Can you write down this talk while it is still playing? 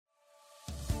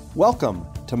Welcome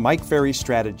to Mike Ferry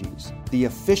Strategies, the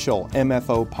official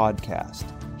MFO podcast.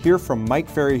 Hear from Mike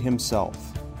Ferry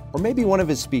himself, or maybe one of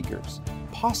his speakers,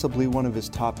 possibly one of his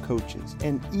top coaches,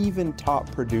 and even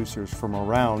top producers from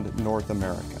around North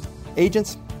America.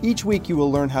 Agents, each week you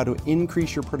will learn how to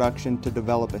increase your production to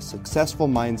develop a successful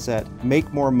mindset,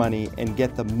 make more money, and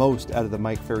get the most out of the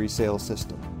Mike Ferry sales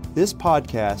system. This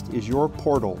podcast is your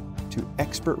portal to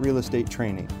expert real estate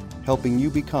training, helping you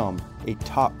become a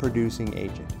top producing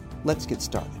agent. Let's get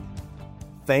started.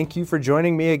 Thank you for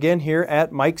joining me again here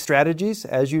at Mike Strategies.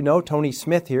 As you know, Tony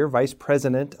Smith here, Vice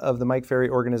President of the Mike Ferry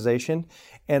organization,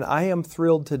 and I am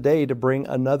thrilled today to bring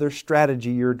another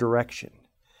strategy your direction.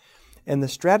 And the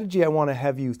strategy I want to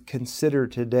have you consider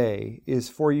today is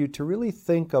for you to really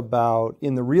think about,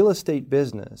 in the real estate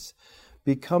business,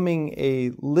 becoming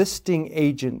a listing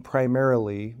agent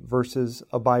primarily versus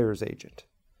a buyer's agent.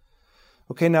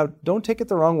 Okay, now don't take it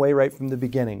the wrong way right from the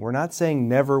beginning. We're not saying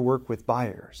never work with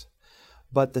buyers.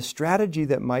 But the strategy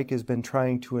that Mike has been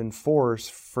trying to enforce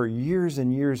for years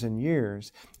and years and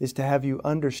years is to have you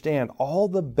understand all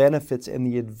the benefits and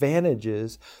the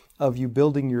advantages of you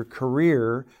building your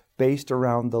career based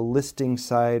around the listing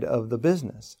side of the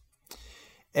business.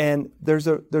 And there's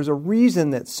a reason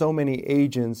that so many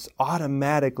agents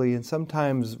automatically and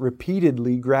sometimes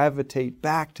repeatedly gravitate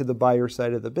back to the buyer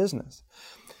side of the business.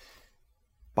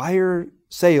 Buyer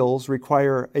sales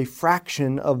require a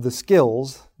fraction of the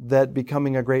skills that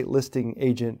becoming a great listing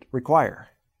agent require.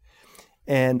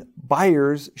 And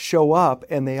buyers show up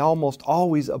and they almost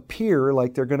always appear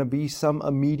like they're going to be some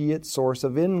immediate source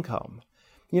of income.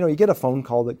 You know, you get a phone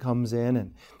call that comes in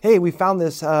and, hey, we found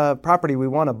this property, we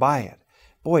want to buy it.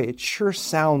 Boy, it sure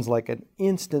sounds like an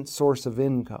instant source of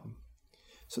income.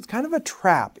 So it's kind of a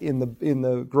trap in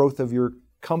the growth of your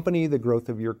company, the growth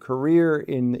of your career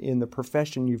in the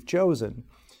profession you've chosen,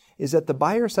 is that the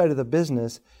buyer side of the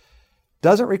business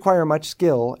doesn't require much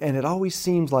skill and it always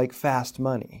seems like fast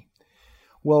money.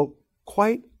 Well,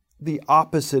 quite the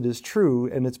opposite is true,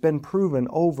 and it's been proven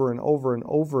over and over and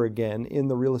over again in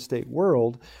the real estate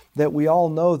world that we all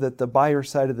know that the buyer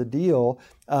side of the deal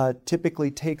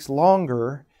typically takes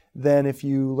longer than if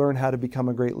you learn how to become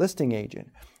a great listing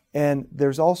agent. And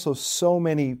there's also so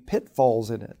many pitfalls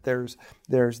in it. There's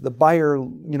the buyer,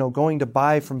 going to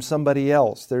buy from somebody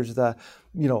else. There's the,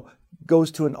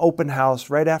 goes to an open house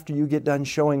right after you get done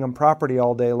showing them property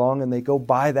all day long, and they go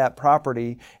buy that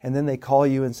property, and then they call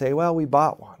you and say, well, we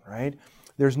bought one, right?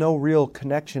 There's no real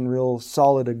connection, real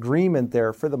solid agreement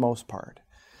there for the most part.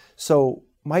 So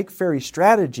Mike Ferry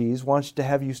Strategies wants to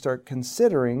have you start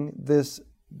considering this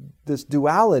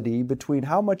duality between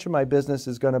how much of my business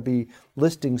is going to be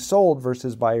listing sold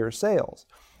versus buyer sales.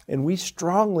 And we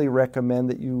strongly recommend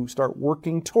that you start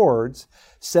working towards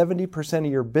 70%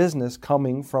 of your business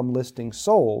coming from listing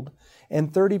sold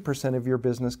and 30% of your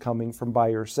business coming from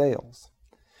buyer sales.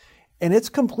 And it's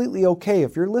completely okay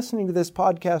if you're listening to this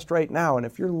podcast right now, and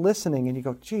if you're listening and you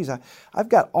go, geez, I've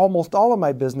got almost all of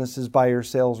my business is buyer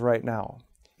sales right now.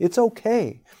 It's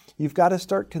okay. You've got to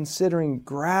start considering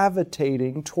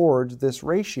gravitating towards this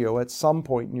ratio at some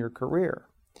point in your career.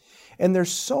 And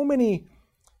there's so many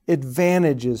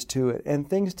advantages to it and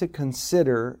things to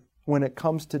consider when it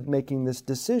comes to making this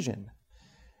decision.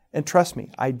 And trust me,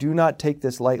 I do not take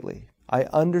this lightly. I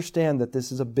understand that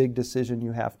this is a big decision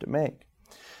you have to make.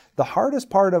 The hardest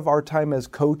part of our time as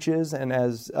coaches and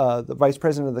as the vice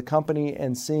president of the company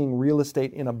and seeing real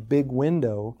estate in a big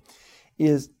window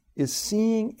is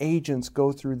seeing agents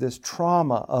go through this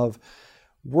trauma of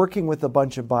working with a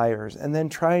bunch of buyers and then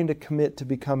trying to commit to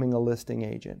becoming a listing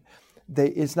agent.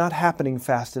 It's not happening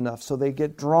fast enough, so they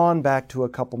get drawn back to a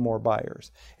couple more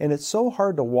buyers. And it's so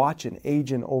hard to watch an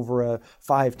agent over a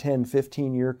 5, 10,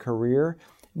 15-year career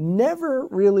never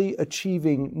really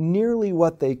achieving nearly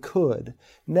what they could,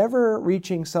 never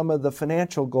reaching some of the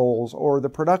financial goals or the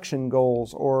production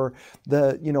goals or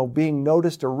the, being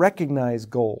noticed or recognized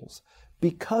goals,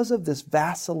 because of this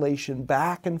vacillation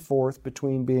back and forth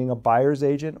between being a buyer's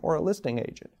agent or a listing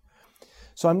agent.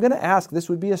 So I'm going to ask, this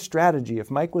would be a strategy. If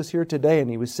Mike was here today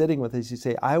and he was sitting with us, he'd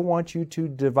say, I want you to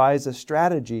devise a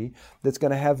strategy that's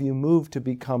going to have you move to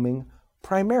becoming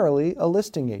primarily a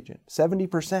listing agent,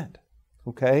 70%.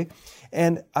 Okay?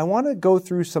 And I want to go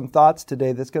through some thoughts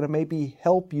today that's going to maybe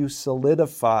help you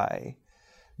solidify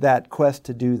that quest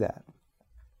to do that.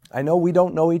 I know we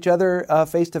don't know each other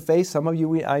face to face. Some of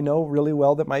you I know really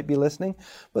well that might be listening.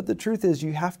 But the truth is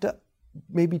you have to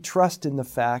maybe trust in the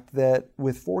fact that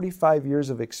with 45 years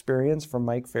of experience from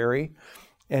Mike Ferry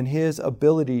and his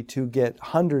ability to get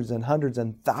hundreds and hundreds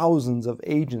and thousands of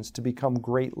agents to become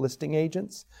great listing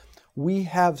agents, we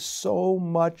have so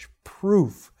much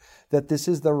proof that this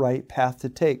is the right path to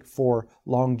take for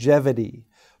longevity,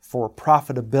 for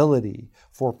profitability,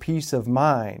 for peace of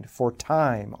mind, for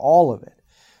time, all of it.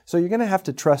 So you're going to have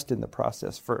to trust in the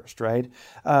process first, right?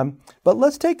 But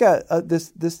let's take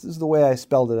this is the way I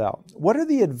spelled it out. What are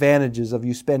the advantages of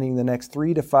you spending the next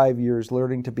 3 to 5 years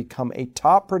learning to become a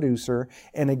top producer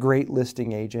and a great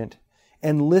listing agent,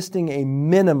 and listing a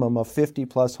minimum of 50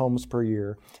 plus homes per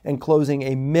year and closing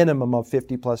a minimum of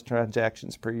 50 plus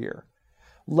transactions per year?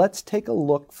 Let's take a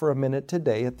look for a minute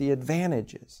today at the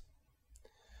advantages.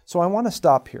 So I want to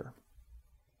stop here.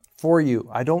 For you,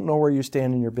 I don't know where you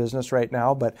stand in your business right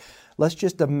now, but let's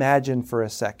just imagine for a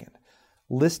second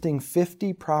listing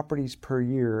 50 properties per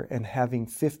year and having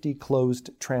 50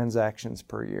 closed transactions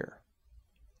per year.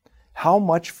 How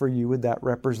much for you would that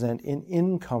represent in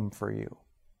income for you?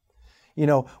 You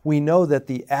know, we know that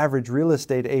the average real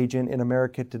estate agent in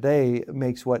America today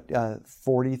makes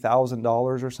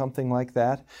 $40,000 or something like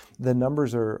that. The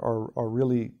numbers are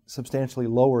really substantially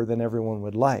lower than everyone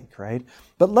would like, right?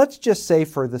 But let's just say,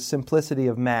 for the simplicity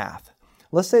of math,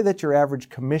 let's say that your average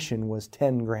commission was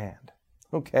 10 grand.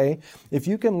 Okay? If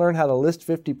you can learn how to list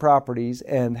 50 properties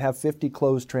and have 50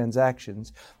 closed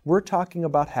transactions, we're talking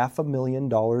about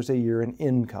 $500,000 a year in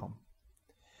income.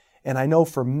 And I know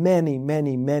for many,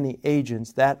 many, many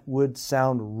agents, that would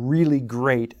sound really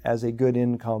great as a good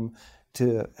income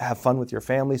to have fun with your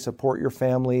family, support your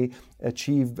family,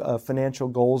 achieve financial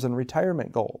goals and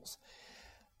retirement goals.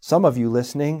 Some of you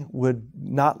listening would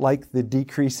not like the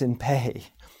decrease in pay.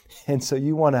 And so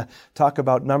you want to talk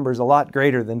about numbers a lot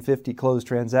greater than 50 closed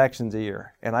transactions a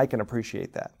year. And I can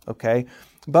appreciate that, okay?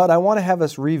 But I want to have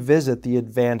us revisit the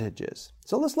advantages.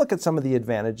 So let's look at some of the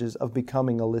advantages of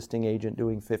becoming a listing agent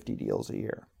doing 50 deals a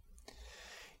year.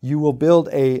 You will build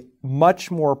a much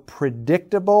more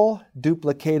predictable,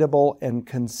 duplicatable, and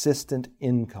consistent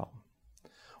income.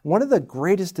 One of the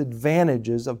greatest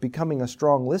advantages of becoming a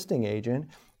strong listing agent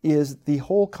is the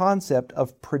whole concept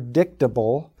of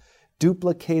predictable,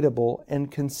 duplicatable,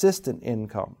 and consistent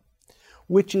income,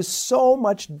 which is so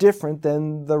much different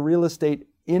than the real estate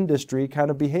industry kind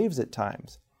of behaves at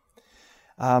times.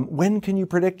 When can you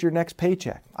predict your next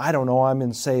paycheck? I don't know, I'm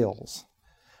in sales.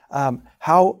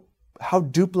 How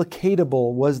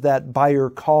duplicatable was that buyer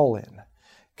call-in?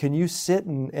 Can you sit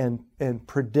and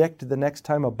predict the next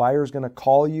time a buyer is going to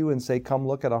call you and say, come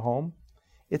look at a home?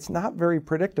 It's not very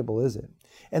predictable, is it?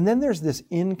 And then there's this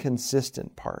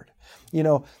inconsistent part. You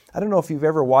know, I don't know if you've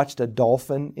ever watched a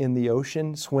dolphin in the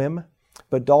ocean swim,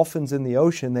 but dolphins in the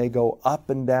ocean, they go up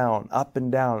and down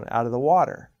out of the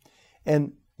water.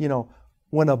 And, you know,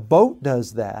 when a boat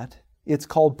does that, it's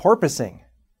called porpoising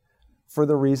for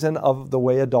the reason of the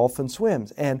way a dolphin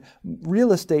swims. And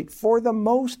real estate, for the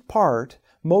most part,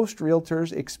 most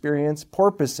realtors experience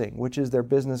porpoising, which is their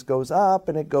business goes up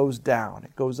and it goes down.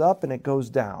 It goes up and it goes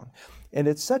down. And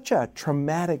it's such a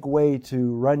traumatic way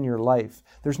to run your life.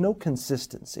 There's no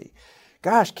consistency.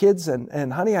 Gosh, kids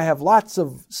and honey, I have lots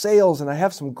of sales and I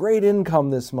have some great income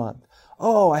this month.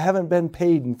 Oh, I haven't been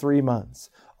paid in 3 months.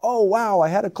 Oh, wow, I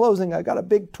had a closing. I got a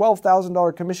big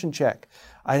 $12,000 commission check.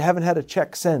 I haven't had a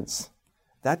check since.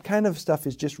 That kind of stuff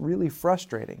is just really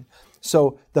frustrating.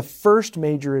 So the first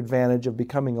major advantage of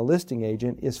becoming a listing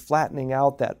agent is flattening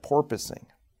out that porpoising.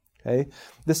 Okay?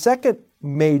 The second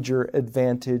major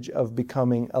advantage of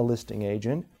becoming a listing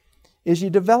agent is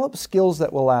you develop skills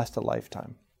that will last a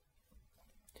lifetime.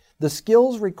 The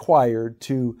skills required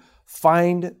to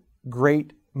find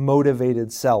great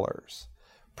motivated sellers,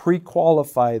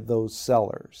 pre-qualify those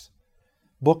sellers,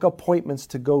 book appointments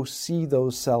to go see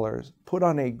those sellers, put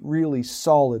on a really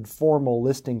solid formal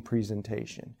listing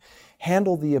presentation,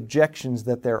 handle the objections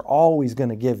that they're always going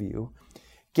to give you,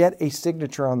 get a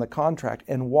signature on the contract,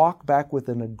 and walk back with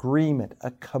an agreement,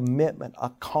 a commitment,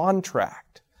 a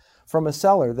contract from a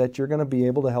seller that you're going to be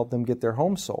able to help them get their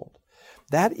home sold.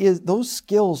 Those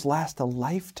skills last a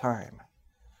lifetime.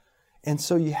 And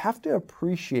so you have to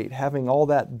appreciate having all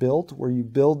that built, where you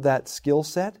build that skill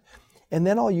set, and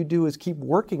then all you do is keep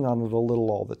working on it a little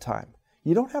all the time.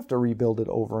 You don't have to rebuild it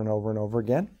over and over and over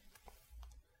again.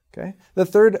 Okay? The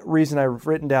third reason I've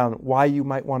written down why you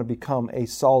might want to become a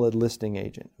solid listing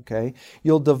agent. Okay?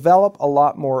 You'll develop a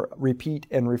lot more repeat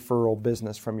and referral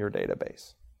business from your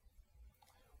database.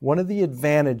 One of the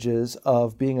advantages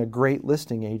of being a great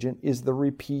listing agent is the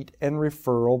repeat and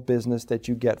referral business that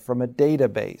you get from a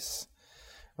database,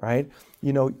 right?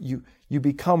 You know, you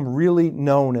become really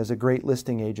known as a great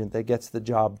listing agent that gets the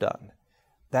job done.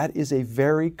 That is a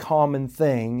very common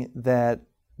thing, that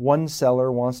one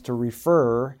seller wants to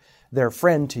refer their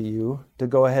friend to you to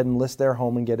go ahead and list their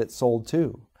home and get it sold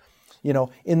too. You know,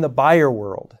 in the buyer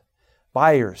world,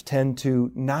 Buyers tend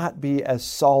to not be as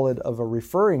solid of a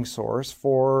referring source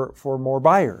for more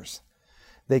buyers.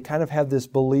 They kind of have this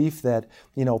belief that,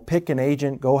 pick an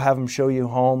agent, go have them show you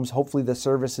homes. Hopefully the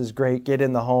service is great. Get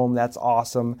in the home. That's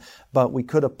awesome. But we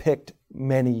could have picked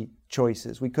many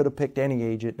choices. We could have picked any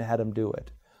agent and had them do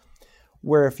it.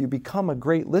 Where if you become a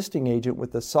great listing agent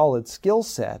with a solid skill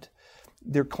set,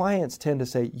 their clients tend to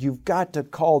say, you've got to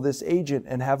call this agent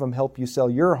and have them help you sell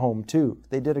your home too.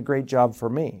 They did a great job for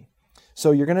me.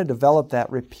 So you're going to develop that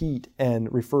repeat and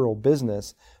referral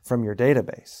business from your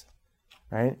database,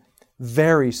 right?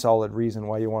 Very solid reason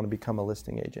why you want to become a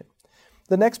listing agent.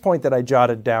 The next point that I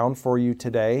jotted down for you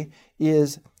today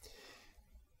is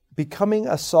becoming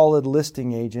a solid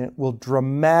listing agent will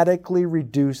dramatically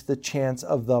reduce the chance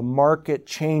of the market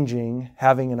changing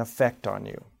having an effect on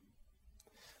you.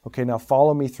 Okay, now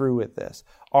follow me through with this.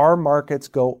 Our markets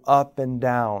go up and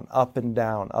down, up and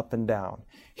down, up and down.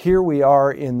 Here we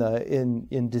are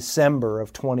in December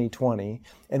of 2020,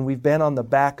 and we've been on the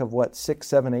back of 6,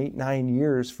 7, 8, 9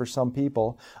 years for some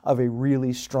people of a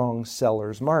really strong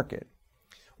seller's market.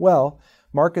 Well,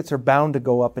 markets are bound to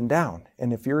go up and down.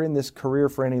 And if you're in this career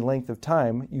for any length of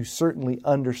time, you certainly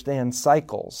understand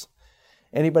cycles.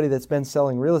 Anybody that's been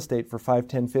selling real estate for 5,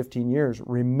 10, 15 years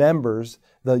remembers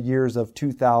the years of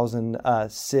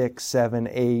 2006, 7,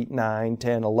 8, 9,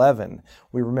 10, 11.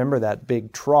 We remember that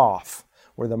big trough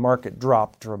where the market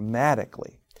dropped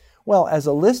dramatically. Well, as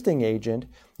a listing agent,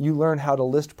 you learn how to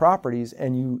list properties,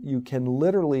 and you can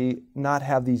literally not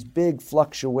have these big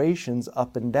fluctuations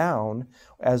up and down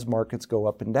as markets go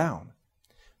up and down.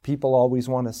 People always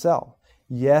want to sell.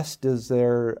 Yes, does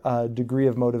their degree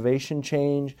of motivation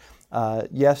change?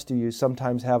 Yes, do you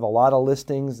sometimes have a lot of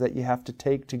listings that you have to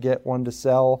take to get one to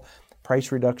sell?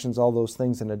 Price reductions, all those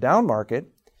things in a down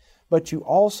market. But you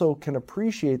also can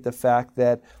appreciate the fact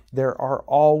that there are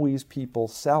always people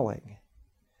selling.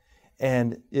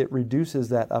 And it reduces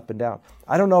that up and down.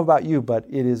 I don't know about you, but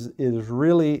it is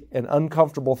really an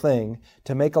uncomfortable thing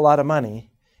to make a lot of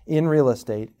money in real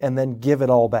estate and then give it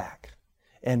all back.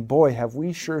 And boy, have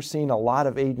we sure seen a lot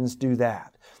of agents do that.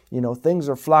 Things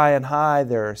are flying high,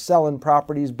 they're selling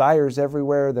properties, buyers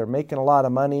everywhere, they're making a lot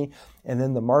of money, and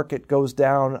then the market goes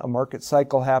down, a market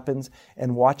cycle happens,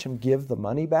 and watch them give the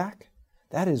money back?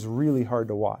 That is really hard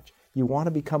to watch. You want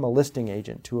to become a listing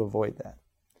agent to avoid that.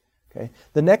 Okay.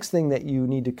 The next thing that you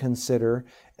need to consider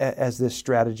as this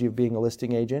strategy of being a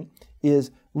listing agent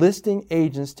is listing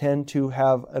agents tend to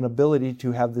have an ability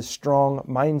to have this strong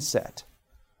mindset.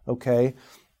 Okay.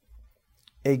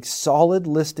 A solid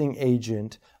listing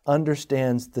agent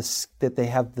understands that they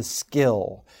have the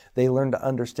skill. They learn to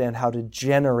understand how to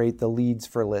generate the leads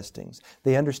for listings.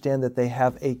 They understand that they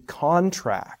have a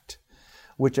contract,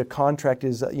 which a contract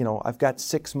is, I've got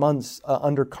 6 months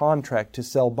under contract to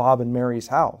sell Bob and Mary's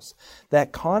house.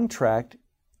 That contract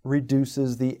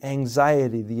reduces the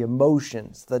anxiety, the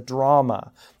emotions, the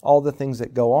drama, all the things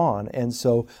that go on. And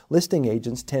so listing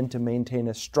agents tend to maintain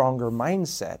a stronger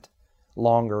mindset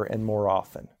longer and more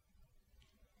often.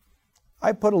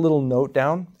 I put a little note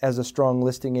down as a strong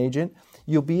listing agent.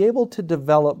 You'll be able to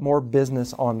develop more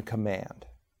business on command.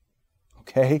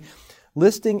 Okay?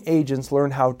 Listing agents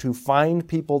learn how to find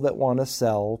people that want to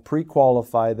sell,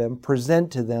 pre-qualify them,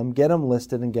 present to them, get them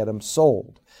listed, and get them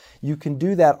sold. You can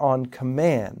do that on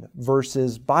command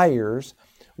versus buyers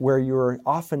where you're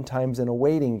oftentimes in a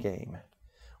waiting game.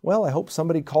 Well, I hope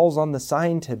somebody calls on the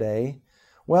sign today.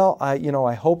 Well,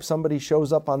 I hope somebody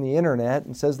shows up on the internet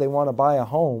and says they want to buy a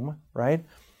home, right?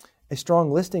 A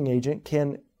strong listing agent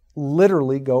can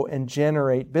literally go and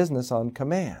generate business on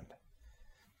command.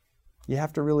 You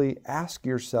have to really ask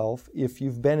yourself if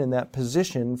you've been in that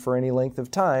position for any length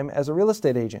of time as a real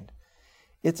estate agent.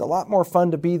 It's a lot more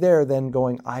fun to be there than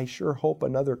going, I sure hope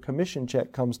another commission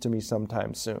check comes to me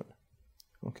sometime soon.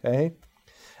 Okay?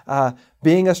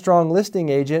 Being a strong listing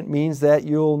agent means that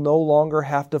you'll no longer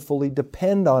have to fully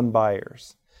depend on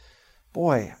buyers.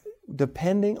 Boy,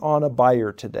 depending on a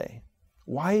buyer today,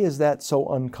 why is that so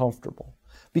uncomfortable?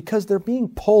 Because they're being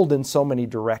pulled in so many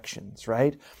directions,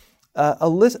 right?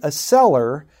 A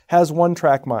seller has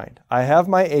one-track mind. I have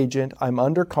my agent, I'm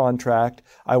under contract,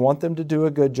 I want them to do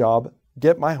a good job,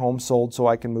 get my home sold so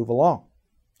I can move along.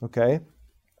 Okay?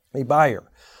 A buyer.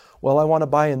 Well, I want to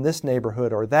buy in this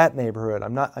neighborhood or that neighborhood.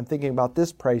 I'm thinking about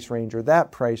this price range or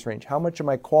that price range. How much am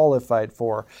I qualified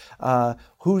for?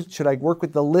 Should I work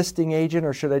with the listing agent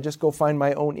or should I just go find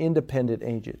my own independent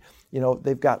agent?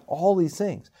 They've got all these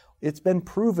things. It's been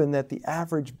proven that the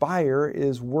average buyer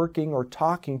is working or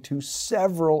talking to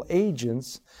several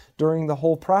agents during the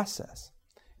whole process.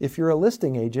 If you're a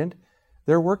listing agent,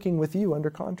 they're working with you under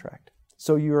contract.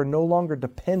 So you are no longer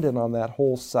dependent on that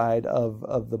whole side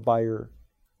of the buyer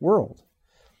world.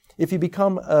 If you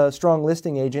become a strong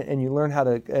listing agent and you learn how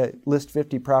to list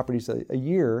 50 properties a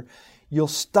year, you'll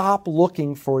stop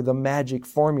looking for the magic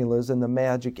formulas and the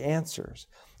magic answers.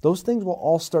 Those things will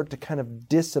all start to kind of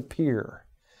disappear.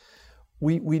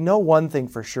 We know one thing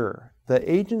for sure. The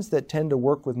agents that tend to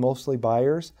work with mostly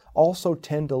buyers also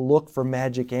tend to look for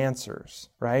magic answers,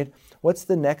 right? What's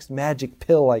the next magic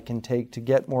pill I can take to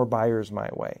get more buyers my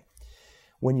way?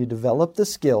 When you develop the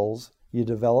skills, you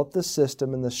develop the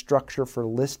system and the structure for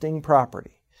listing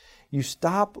property, you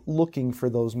stop looking for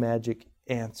those magic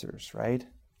answers, right?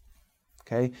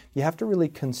 Okay? You have to really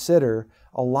consider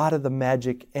a lot of the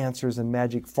magic answers and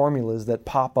magic formulas that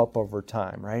pop up over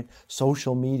time, right?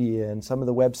 Social media and some of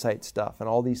the website stuff and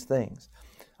all these things.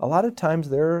 A lot of times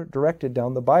they're directed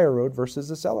down the buyer road versus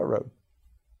the seller road.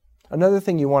 Another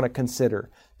thing you want to consider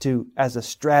as a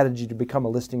strategy to become a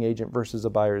listing agent versus a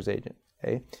buyer's agent.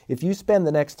 Okay? If you spend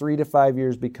the next 3 to 5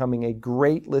 years becoming a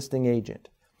great listing agent,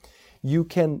 you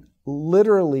can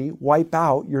literally wipe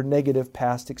out your negative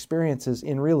past experiences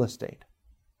in real estate.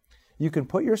 You can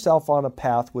put yourself on a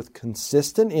path with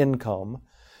consistent income,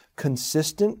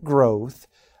 consistent growth,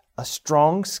 a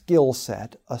strong skill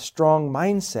set, a strong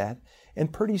mindset,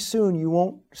 and pretty soon you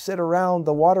won't sit around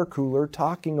the water cooler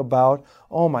talking about,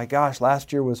 oh my gosh,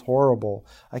 last year was horrible.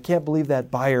 I can't believe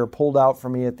that buyer pulled out for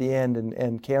me at the end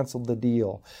and canceled the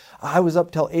deal. I was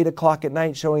up till 8 o'clock at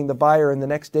night showing the buyer, and the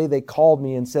next day they called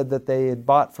me and said that they had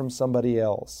bought from somebody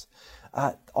else.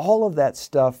 All of that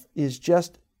stuff is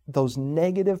just those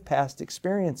negative past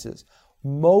experiences.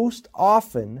 Most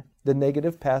often, the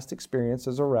negative past experience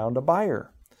is around a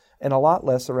buyer and a lot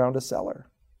less around a seller.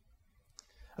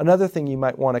 Another thing you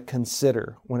might want to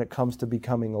consider when it comes to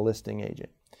becoming a listing agent.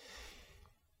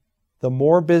 The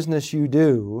more business you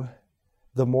do,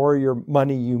 the more your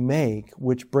money you make,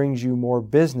 which brings you more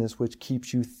business, which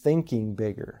keeps you thinking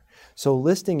bigger. So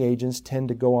listing agents tend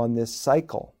to go on this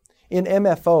cycle. In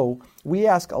MFO, we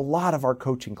ask a lot of our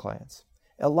coaching clients,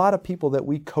 a lot of people that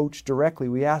we coach directly,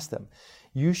 we ask them,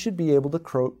 you should be able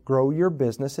to grow your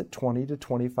business at 20 to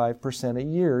 25% a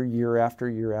year, year after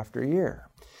year after year.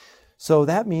 So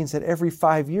that means that every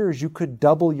 5 years you could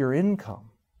double your income.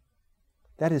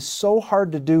 That is so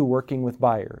hard to do working with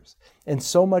buyers, and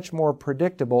so much more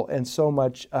predictable and so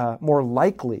much more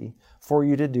likely for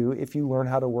you to do if you learn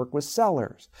how to work with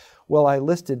sellers. Well, I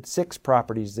listed 6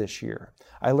 properties this year.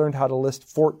 I learned how to list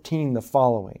 14 the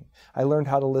following. I learned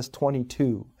how to list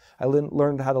 22. I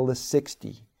learned how to list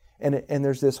 60. And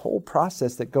there's this whole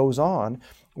process that goes on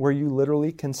where you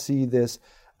literally can see this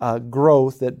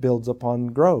growth that builds upon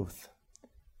growth.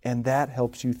 And that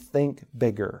helps you think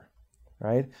bigger,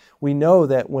 right? We know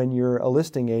that when you're a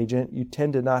listing agent, you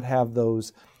tend to not have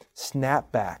those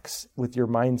snapbacks with your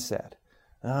mindset.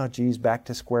 Oh, geez, back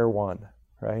to square one,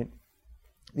 right?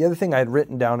 The other thing I had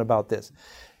written down about this,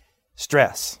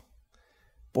 stress.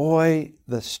 Boy,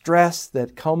 the stress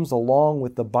that comes along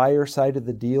with the buyer side of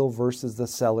the deal versus the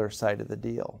seller side of the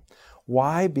deal.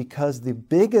 Why? Because the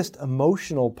biggest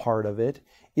emotional part of it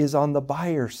is on the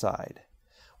buyer side.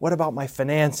 What about my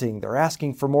financing? They're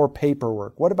asking for more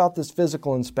paperwork. What about this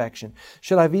physical inspection?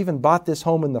 Should I have even bought this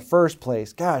home in the first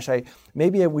place? Gosh,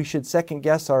 maybe we should second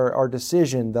guess our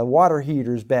decision. The water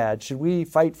heater's bad. Should we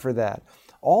fight for that?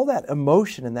 All that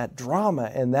emotion and that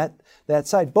drama and that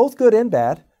side, both good and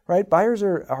bad, right? Buyers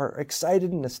are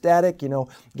excited and ecstatic,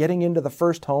 getting into the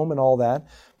first home and all that.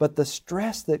 But the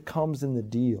stress that comes in the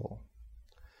deal,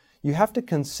 you have to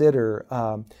consider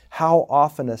how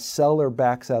often a seller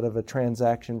backs out of a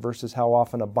transaction versus how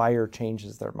often a buyer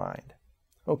changes their mind.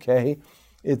 Okay?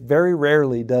 It very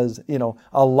rarely does,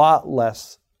 a lot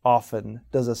less often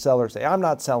does a seller say, I'm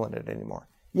not selling it anymore.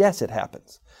 Yes, it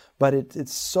happens. But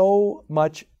it's so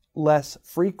much less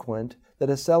frequent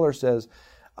that a seller says,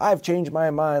 I've changed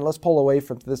my mind, let's pull away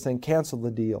from this thing, cancel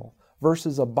the deal,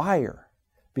 versus a buyer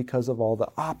because of all the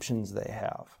options they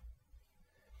have.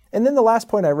 And then the last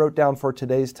point I wrote down for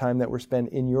today's time that we're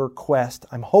spending in your quest,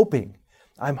 I'm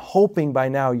hoping by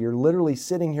now you're literally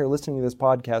sitting here listening to this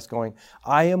podcast going,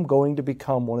 I am going to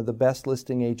become one of the best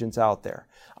listing agents out there.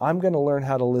 I'm going to learn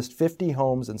how to list 50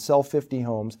 homes and sell 50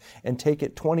 homes and take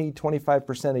it 20,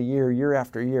 25% a year, year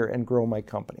after year, and grow my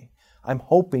company. I'm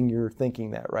hoping you're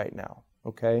thinking that right now,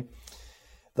 okay?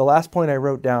 The last point I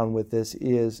wrote down with this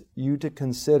is you to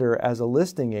consider as a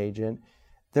listing agent,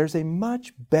 there's a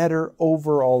much better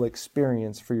overall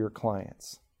experience for your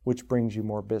clients, which brings you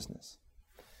more business.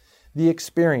 The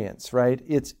experience, right?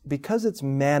 It's because it's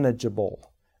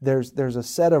manageable. There's a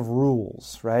set of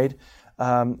rules, right?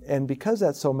 And because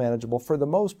that's so manageable, for the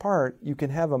most part, you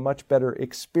can have a much better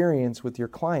experience with your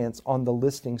clients on the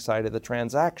listing side of the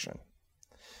transaction.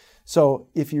 So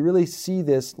if you really see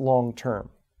this long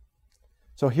term,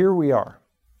 so here we are.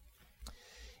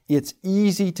 It's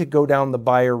easy to go down the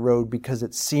buyer road because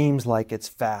it seems like it's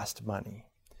fast money.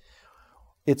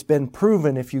 It's been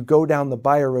proven if you go down the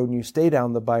buyer road and you stay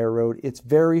down the buyer road, it's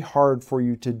very hard for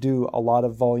you to do a lot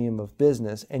of volume of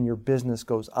business and your business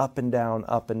goes up and down,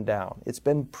 up and down. It's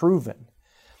been proven.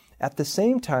 At the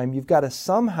same time, you've got to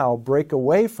somehow break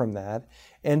away from that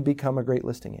and become a great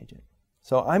listing agent.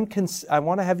 So I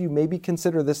want to have you maybe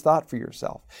consider this thought for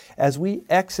yourself. As we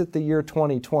exit the year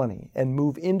 2020 and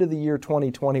move into the year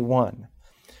 2021,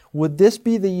 would this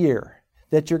be the year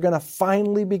that you're going to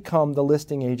finally become the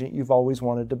listing agent you've always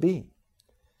wanted to be?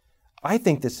 I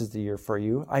think this is the year for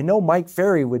you. I know Mike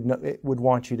Ferry would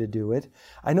want you to do it.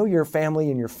 I know your family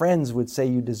and your friends would say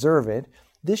you deserve it.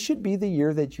 This should be the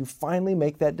year that you finally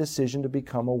make that decision to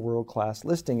become a world-class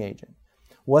listing agent.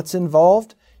 What's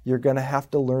involved? You're going to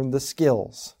have to learn the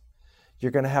skills.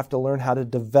 You're going to have to learn how to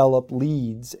develop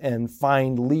leads and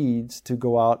find leads to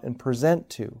go out and present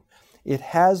to. It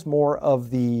has more of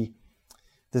the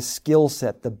skill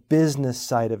set, the business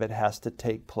side of it has to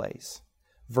take place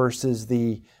versus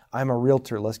I'm a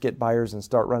realtor, let's get buyers and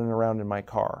start running around in my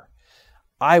car.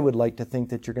 I would like to think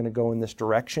that you're going to go in this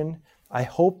direction. I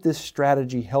hope this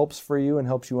strategy helps for you and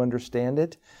helps you understand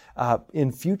it.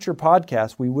 In future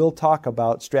podcasts, we will talk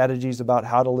about strategies about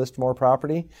how to list more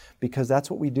property because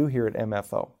that's what we do here at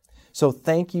MFO. So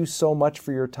thank you so much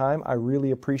for your time. I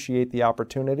really appreciate the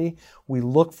opportunity. We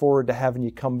look forward to having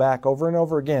you come back over and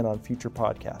over again on future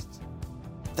podcasts.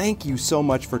 Thank you so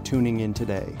much for tuning in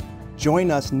today. Join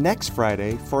us next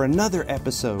Friday for another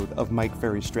episode of Mike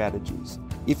Ferry Strategies.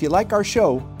 If you like our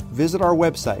show, visit our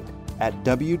website at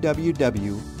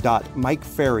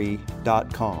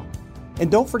www.mikeferry.com.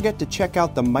 And don't forget to check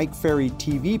out the Mike Ferry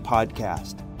TV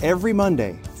podcast every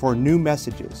Monday for new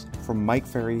messages from Mike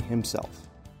Ferry himself.